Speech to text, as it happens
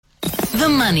The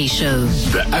Money Show.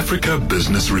 The Africa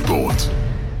Business Report.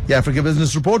 The Africa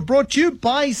Business Report brought to you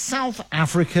by South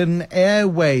African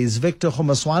Airways. Victor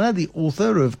Ramaswana, the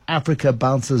author of Africa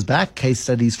Bounces Back, Case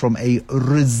Studies from a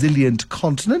Resilient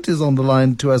Continent, is on the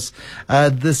line to us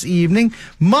this evening.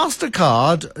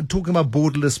 MasterCard, talking about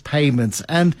borderless payments,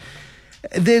 and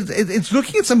it's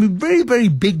looking at some very, very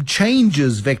big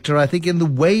changes, Victor, I think, in the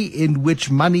way in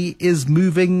which money is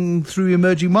moving through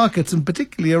emerging markets, and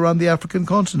particularly around the African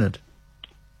continent.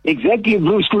 Exactly,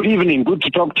 Bruce. Good evening. Good to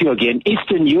talk to you again.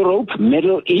 Eastern Europe,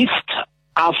 Middle East,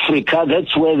 Africa,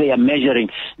 that's where they are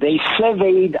measuring. They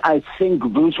surveyed, I think,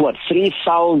 Bruce,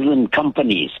 3,000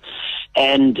 companies.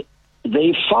 And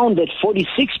they found that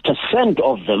 46%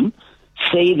 of them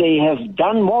say they have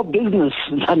done more business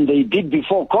than they did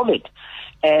before COVID.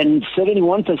 And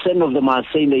 71% of them are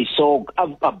saying they saw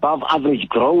above average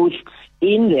growth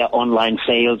in their online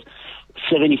sales.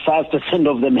 75%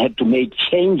 of them had to make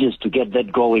changes to get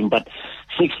that going, but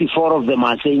 64 of them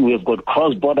are saying we've got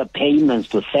cross-border payments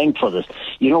to thank for this.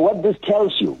 You know what this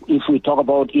tells you? If we talk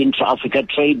about intra-Africa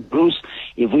trade, Bruce,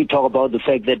 if we talk about the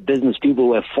fact that business people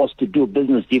were forced to do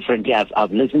business differently,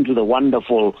 I've listened to the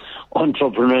wonderful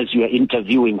entrepreneurs you are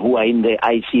interviewing who are in the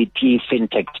ICT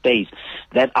fintech space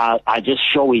that are just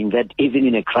showing that even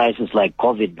in a crisis like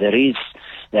COVID, there is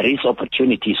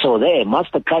opportunity. So there,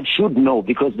 MasterCard should know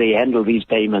because they handle these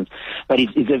payments. But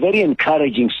it's a very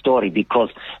encouraging story because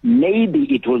maybe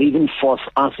it will even force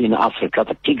us in Africa,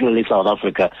 particularly South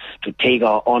Africa, to take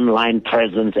our online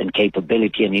presence and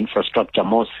capability and infrastructure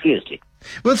more seriously.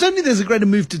 Well, certainly there's a greater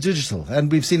move to digital,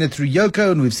 and we've seen it through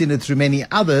Yoko, and we've seen it through many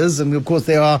others, and of course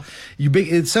there are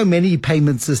so many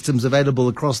payment systems available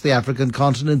across the African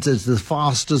continent. It's the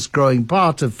fastest growing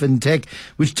part of fintech,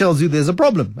 which tells you there's a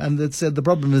problem, and that said the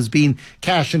problem has been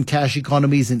cash and cash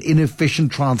economies and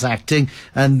inefficient transacting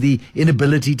and the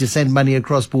inability to send money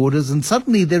across borders, and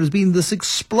suddenly there has been this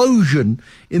explosion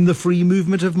in the free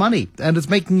movement of money, and it's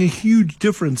making a huge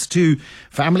difference to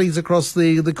families across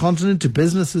the continent, to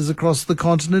businesses across the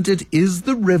continent. It is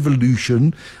the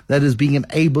revolution that is being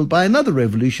enabled by another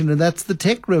revolution, and that's the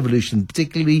tech revolution,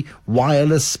 particularly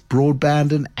wireless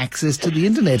broadband and access to the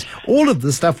internet. All of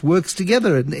this stuff works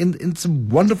together in some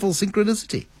wonderful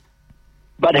synchronicity.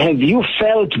 But have you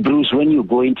felt, Bruce, when you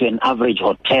go into an average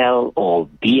hotel or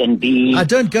B&B? I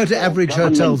don't go to average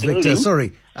hotels, building? Victor.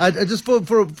 Sorry. Just for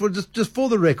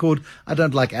the record, I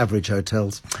don't like average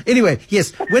hotels. Anyway,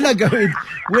 yes, when I go in,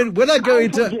 when I go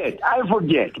into a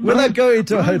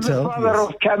hotel, the father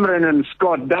of Cameron and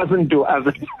Scott doesn't do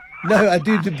average. No, I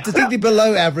do distinctly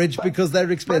below average because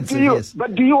they're expensive. Yes.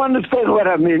 But do you understand what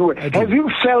I mean? Have you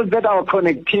felt that our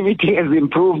connectivity has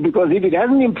improved? Because if it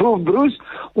hasn't improved, Bruce,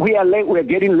 we're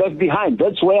getting left behind.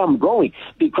 That's where I'm going.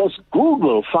 Because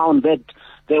Google found that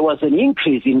there was an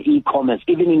increase in e-commerce,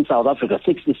 even in South Africa,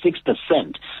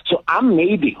 66%. So I'm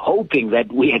maybe hoping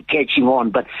that we are catching on.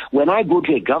 But when I go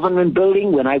to a government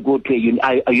building, when I go to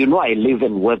I live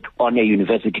and work on a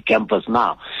university campus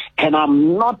now, and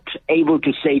I'm not able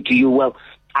to say to you, well,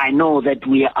 I know that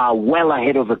we are well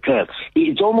ahead of the curve.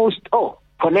 It's almost,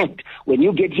 connect. When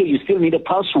you get here, you still need a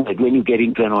password when you get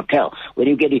into an hotel. When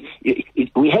you get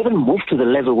we haven't moved to the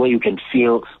level where you can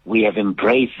feel we have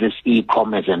embraced this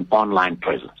e-commerce and online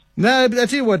presence. No, but I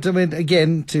tell you what, I mean,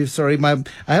 again, I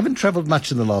haven't traveled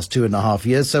much in the last 2.5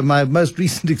 years, so my most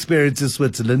recent experience is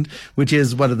Switzerland, which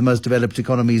is one of the most developed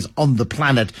economies on the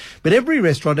planet. But every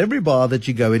restaurant, every bar that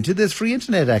you go into, there's free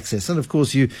internet access. And of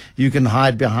course, you can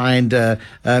hide behind,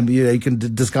 you can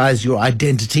disguise your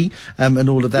identity, and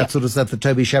all of that sort of stuff that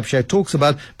Toby Shapshak talks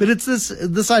about. But it's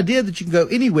this idea that you can go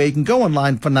anywhere, you can go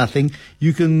online for nothing,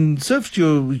 you can surf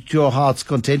to your heart's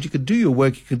content, you can do your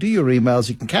work, you can do your emails,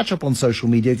 you can catch up on social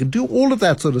media, you can do all of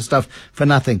that sort of stuff for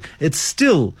nothing. It's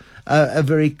still a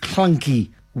very clunky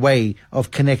way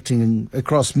of connecting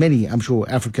across many, I'm sure,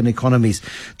 African economies.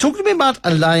 Talk to me about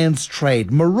alliance trade.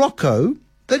 Morocco,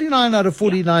 39 out of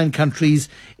 49 countries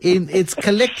in its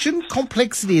collection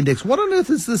complexity index. What on earth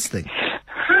is this thing?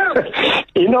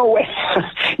 You know,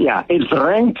 it's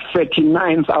ranked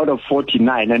 39th out of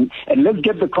 49. And let's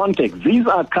get the context. These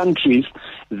are countries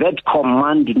that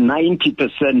command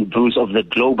 90%, Bruce, of the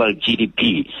global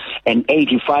GDP and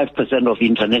 85% of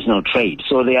international trade.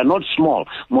 So they are not small.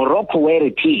 Morocco, where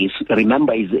it is,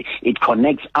 remember, it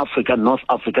connects Africa, North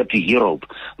Africa to Europe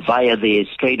via the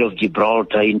Strait of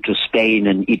Gibraltar into Spain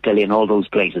and Italy and all those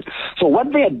places. So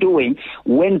what they are doing,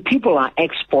 when people are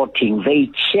exporting,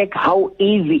 they check how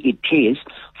easy it is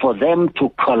for them to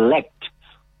collect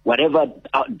whatever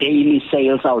daily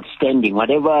sales outstanding,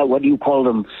 whatever, what do you call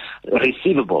them,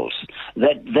 receivables,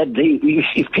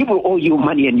 if people owe you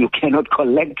money and you cannot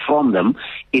collect from them,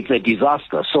 it's a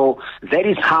disaster. So that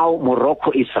is how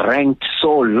Morocco is ranked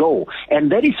so low.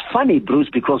 And that is funny, Bruce,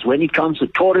 because when it comes to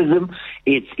tourism,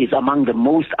 it's among the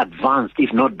most advanced,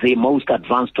 if not the most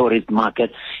advanced tourist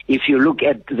market. If you look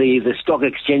at the stock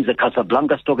exchange, the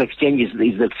Casablanca Stock Exchange is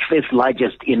the fifth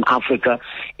largest in Africa.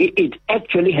 It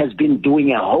actually has been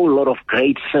doing a whole lot of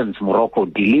great things, Morocco,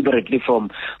 deliberately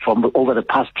from over the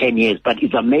past 10 years. But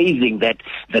it's amazing that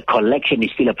the collection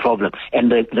is still a problem.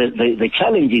 And the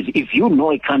challenge is, if you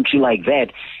know a country like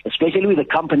that, especially with the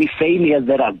company failures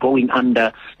that are going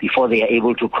under before they are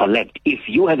able to collect, if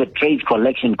you have a trade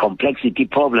collection complexity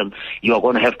problem, you are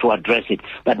going to have to address it.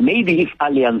 But maybe if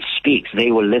Allianz speaks,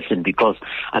 they will listen, because,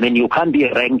 I mean, you can't be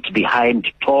ranked behind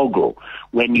Togo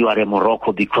when you are in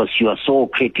Morocco, because you are so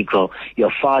critical.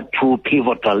 You're far too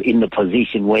pivotal in the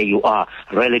position where you are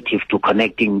relative to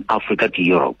connecting Africa to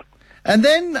Europe. And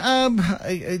then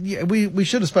we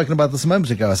should have spoken about this a moment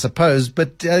ago, I suppose,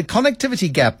 but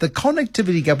connectivity gap. The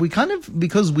connectivity gap, we kind of,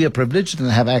 because we are privileged and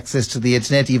have access to the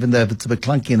internet, even though it's a bit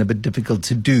clunky and a bit difficult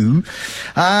to do,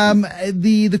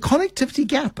 the connectivity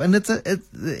gap, and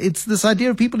it's this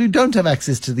idea of people who don't have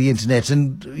access to the internet,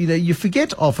 and you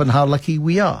forget often how lucky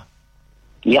we are.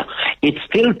 Yeah, it's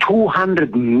still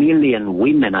 200 million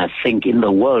women, I think, in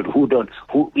the world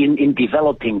who in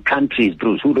developing countries,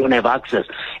 Bruce, who don't have access.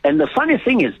 And the funny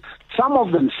thing is, some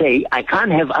of them say, I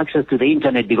can't have access to the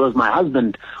internet because my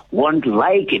husband won't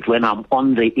like it when I'm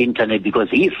on the internet, because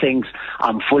he thinks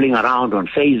I'm fooling around on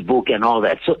Facebook and all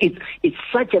that. So it's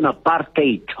such an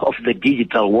apartheid of the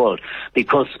digital world,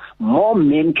 because more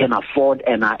men can afford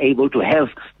and are able to have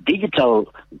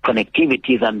digital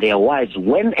connectivity than their wives,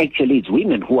 when actually it's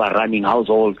women who are running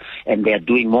households and they're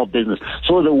doing more business.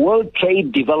 So the World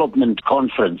Trade Development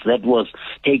Conference that was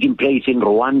taking place in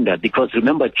Rwanda, because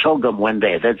remember CHOGM went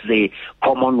there, that's the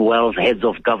Commonwealth Heads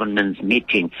of Governance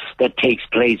meeting that takes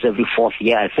place every fourth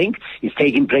year, I think, is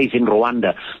taking place in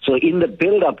Rwanda. So in the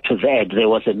build-up to that, there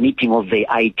was a meeting of the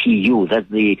ITU, that's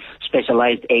the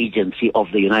specialized agency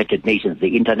of the United Nations,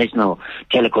 the International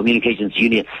Telecommunications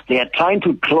Union. They are trying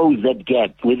to close that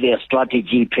gap with their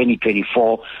strategy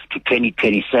 2024 to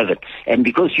 2027. And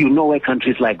because where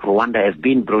countries like Rwanda have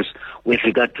been, Bruce, with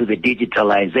regard to the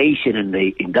digitalization and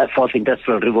the fourth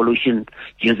industrial revolution,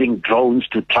 using drones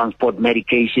to transport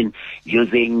medication,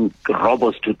 using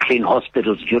robots to clean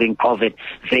hospitals during COVID,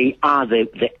 they are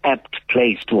the apt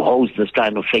place to host this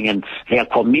kind of thing, and they are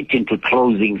committing to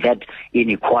closing that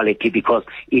inequality, because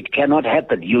it cannot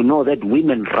happen. You know that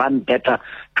women run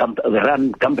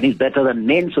companies better than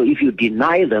men, so if you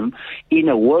deny them in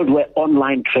a world where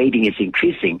online trading is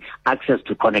increasing, access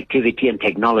to connectivity and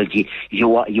technology,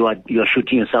 you are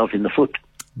shooting yourself in the foot.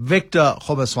 Victor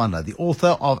Khobeswana, the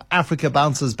author of Africa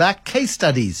Bounces Back, Case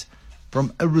Studies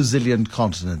from a Resilient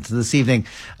Continent. This evening,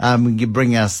 you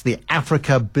bring us the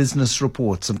Africa Business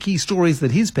Report, some key stories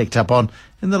that he's picked up on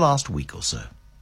in the last week or so.